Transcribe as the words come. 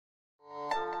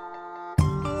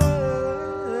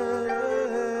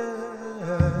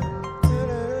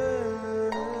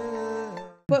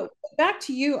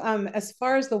to you, as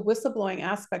far as the whistleblowing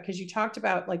aspect, because you talked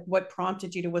about like what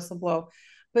prompted you to whistleblow,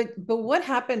 but what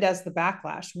happened as the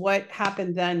backlash? What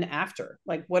happened then after?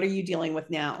 Like, what are you dealing with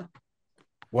now?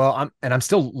 Well, I'm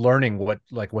still learning what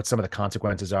some of the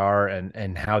consequences are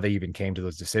and how they even came to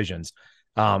those decisions.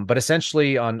 But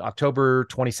essentially on October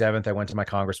 27th, I went to my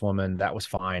congresswoman. That was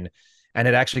fine. And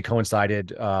it actually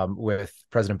coincided with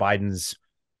President Biden's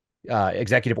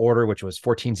executive order, which was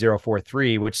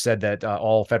 14043, which said that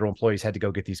all federal employees had to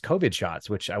go get these COVID shots,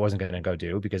 which I wasn't going to go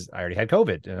do because I already had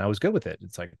COVID and I was good with it.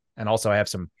 It's like, and also I have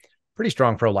some pretty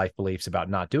strong pro-life beliefs about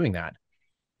not doing that.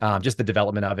 Just the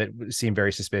development of it seemed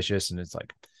very suspicious. And it's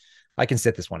like, I can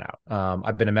sit this one out.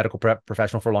 I've been a medical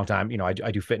professional for a long time.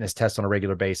 I do fitness tests on a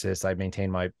regular basis. I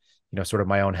maintain my, sort of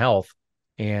my own health.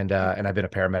 And I've been a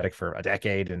paramedic for a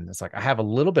decade. And it's like, I have a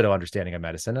little bit of understanding of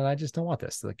medicine and I just don't want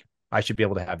this. Like, I should be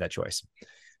able to have that choice.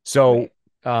 So,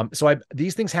 Right.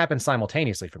 these things happen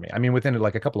simultaneously for me. I mean, within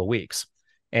like a couple of weeks.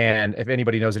 And if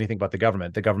anybody knows anything about the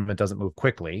government doesn't move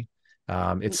quickly.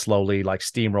 It slowly like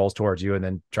steamrolls towards you and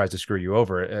then tries to screw you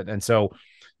over. And so,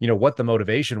 what the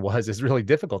motivation was is really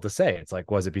difficult to say. It's like,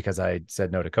 was it because I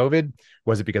said no to COVID?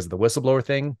 Was it because of the whistleblower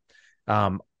thing?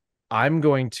 I'm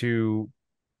going to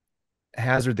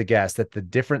hazard the guess that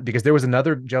because there was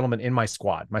another gentleman in my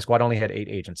squad. My squad only had 8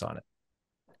 agents on it.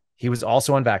 He was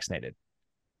also unvaccinated.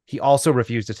 He also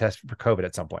refused to test for COVID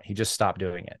at some point. He just stopped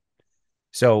doing it.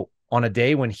 So on a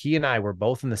day when he and I were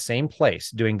both in the same place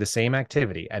doing the same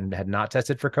activity and had not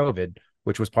tested for COVID,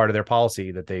 which was part of their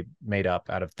policy that they made up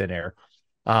out of thin air.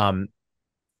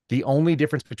 The only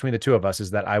difference between the two of us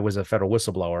is that I was a federal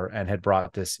whistleblower and had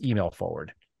brought this email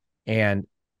forward. And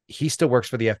he still works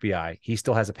for the FBI. He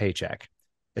still has a paycheck.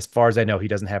 As far as I know, he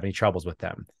doesn't have any troubles with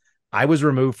them. I was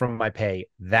removed from my pay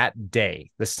that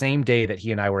day, the same day that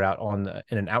he and I were out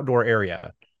in an outdoor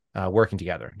area working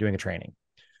together, doing a training.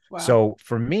 Wow. So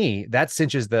for me, that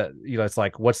cinches it's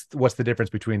like, what's the difference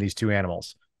between these two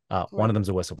animals? One Right. of them's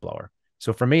a whistleblower.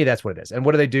 So for me, that's what it is. And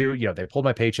what do they do? They pulled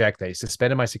my paycheck. They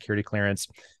suspended my security clearance.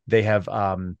 They have,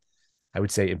 I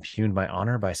would say, impugned my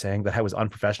honor by saying that I was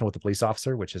unprofessional with the police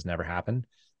officer, which has never happened.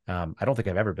 I don't think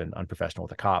I've ever been unprofessional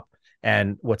with a cop.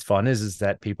 And what's fun is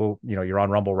that people, you're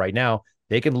on Rumble right now.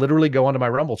 They can literally go onto my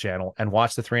Rumble channel and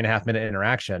watch the 3.5 minute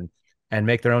interaction and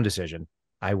make their own decision.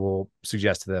 I will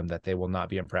suggest to them that they will not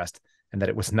be impressed and that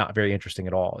it was not very interesting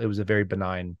at all. It was a very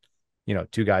benign,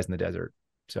 two guys in the desert.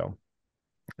 So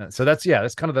that's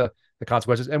kind of the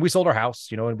consequences. And we sold our house,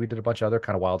 and we did a bunch of other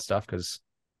kind of wild stuff because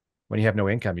when you have no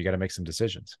income, you got to make some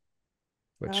decisions,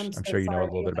 which I'm I'm so sure you know a sorry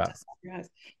little you bit had about. to sell your house.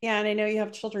 Yeah, and I know you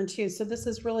have children too. So this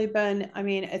has really been, I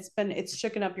mean, it's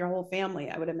shooken up your whole family,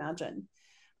 I would imagine.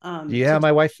 Yeah, To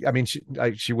my wife, I mean,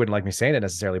 she wouldn't like me saying it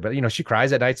necessarily, but she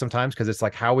cries at night sometimes because it's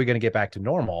like, how are we going to get back to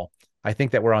normal? I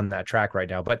think that we're on that track right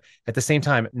now. But at the same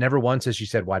time, never once has she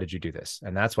said, why did you do this?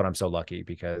 And that's what I'm so lucky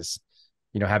because,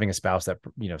 having a spouse that,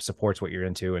 supports what you're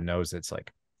into and knows it's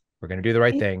like, we're going to do the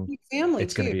right thing. your family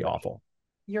It's going to too, be right? awful.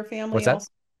 Your What's family that? also,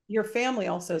 your family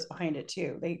also is behind it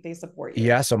too. They support you.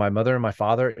 Yeah. So my mother and my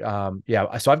father,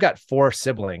 yeah. So I've got 4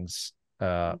 siblings.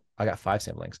 I got 5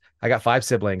 siblings. I got 5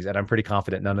 siblings, and I'm pretty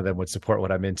confident none of them would support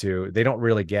what I'm into. They don't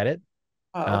really get it.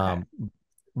 Oh, okay. Um,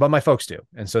 but my folks do.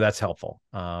 And so that's helpful.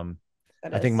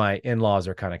 That I think is. my in-laws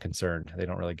are kind of concerned. They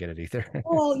don't really get it either.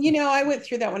 Well, I went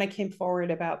through that when I came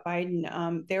forward about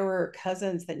Biden. There were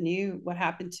cousins that knew what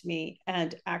happened to me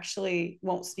and actually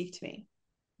won't speak to me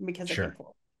because I came Sure.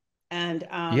 forward. And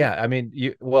Yeah. I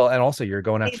mean, and also you're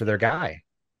going after their guy.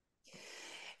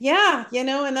 yeah,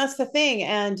 and that's the thing.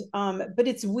 And but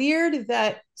it's weird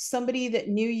that somebody that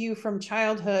knew you from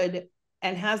childhood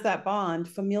and has that bond,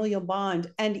 familial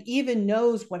bond, and even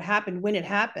knows what happened when it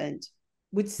happened,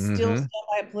 would still Mm-hmm. stand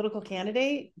by a political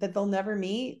candidate that they'll never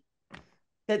meet,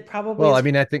 that probably Well, I is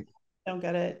mean, I think don't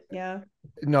get it. Yeah.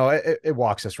 no, it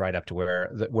walks us right up to where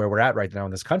we're at right now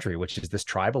in this country, which is this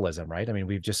tribalism, right? I mean,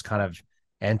 we've just kind of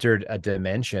entered a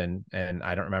dimension, and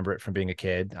I don't remember it from being a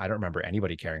kid. I don't remember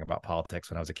anybody caring about politics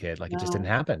when I was a kid. Like it just didn't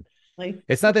No. happen. Like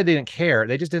It's not that they didn't care;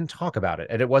 they just didn't talk about it,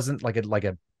 and it wasn't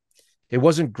it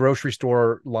wasn't grocery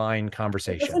store line it wasn't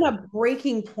conversation. a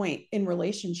breaking point in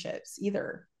relationships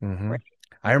either. Mm-hmm. Right.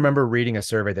 I remember reading a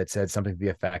survey that said something to the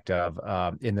effect of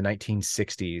in the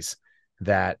 1960s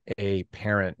that a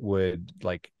parent would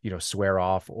swear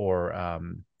off or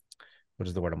what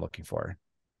is the word I'm looking for?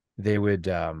 They would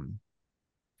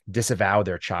disavow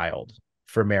their child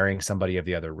for marrying somebody of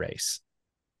the other race.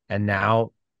 And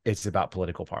now it's about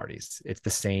political parties. It's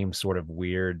the same sort of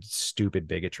weird, stupid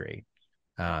bigotry.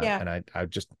 Yeah. And I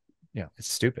just,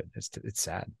 it's stupid. It's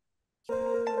sad.